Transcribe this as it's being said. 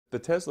The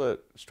Tesla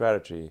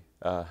strategy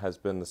has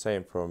been the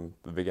same from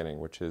the beginning,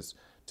 which is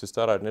to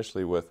start out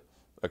initially with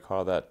a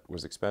car that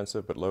was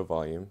expensive but low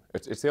volume.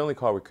 It's the only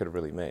car we could have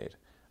really made,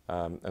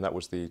 and that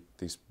was the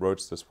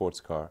Roadster sports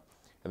car.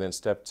 And then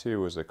step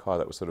two was a car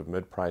that was sort of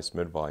mid-price,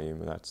 mid-volume,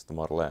 and that's the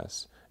Model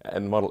S.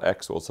 And Model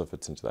X also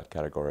fits into that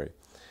category.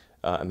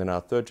 And then our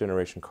third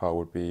generation car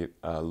would be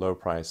low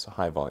price,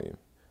 high volume.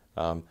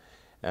 The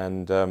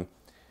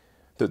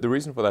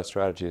reason for that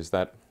strategy is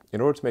that in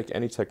order to make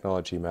any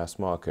technology mass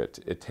market,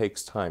 it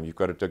takes time. You've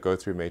got to go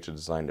through major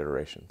design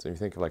iterations. And you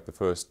think of like the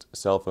first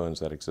cell phones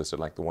that existed,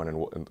 like the one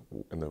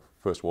in the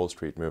first Wall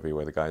Street movie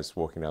where the guy's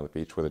walking down the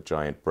beach with a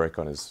giant brick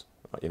on his,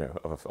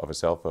 of a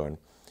cell phone.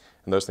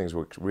 And those things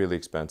were really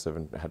expensive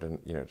and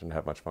didn't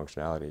have much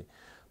functionality.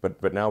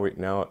 But now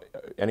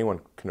anyone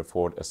can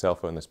afford a cell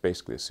phone that's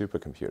basically a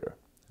supercomputer.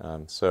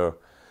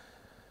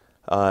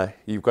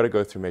 You've got to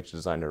go through major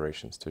design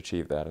iterations to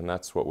achieve that, and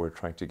that's what we're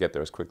trying to get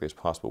there as quickly as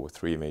possible with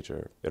 3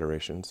 major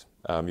iterations.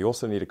 You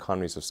also need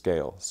economies of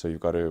scale, so you've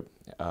got to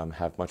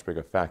have much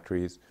bigger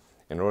factories.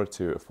 In order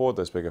to afford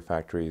those bigger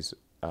factories,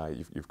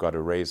 you've got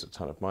to raise a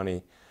ton of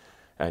money,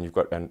 and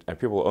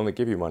people will only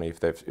give you money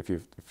if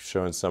you've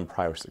shown some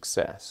prior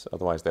success.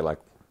 Otherwise, they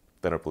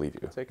don't believe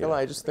you. Well,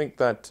 I just think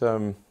that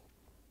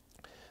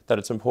that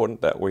it's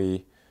important that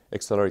we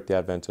accelerate the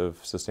advent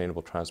of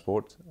sustainable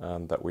transport,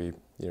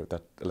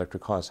 that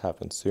electric cars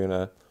happen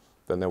sooner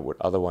than they would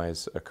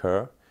otherwise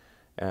occur,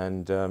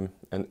 and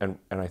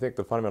I think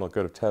the fundamental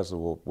good of Tesla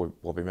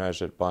will be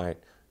measured by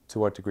to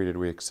what degree did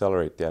we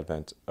accelerate the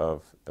advent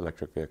of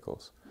electric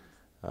vehicles,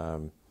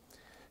 and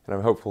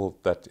I'm hopeful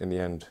that in the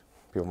end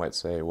people might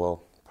say,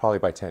 well, probably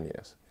by 10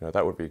 years,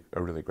 that would be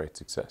a really great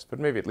success, but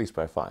maybe at least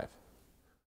by 5.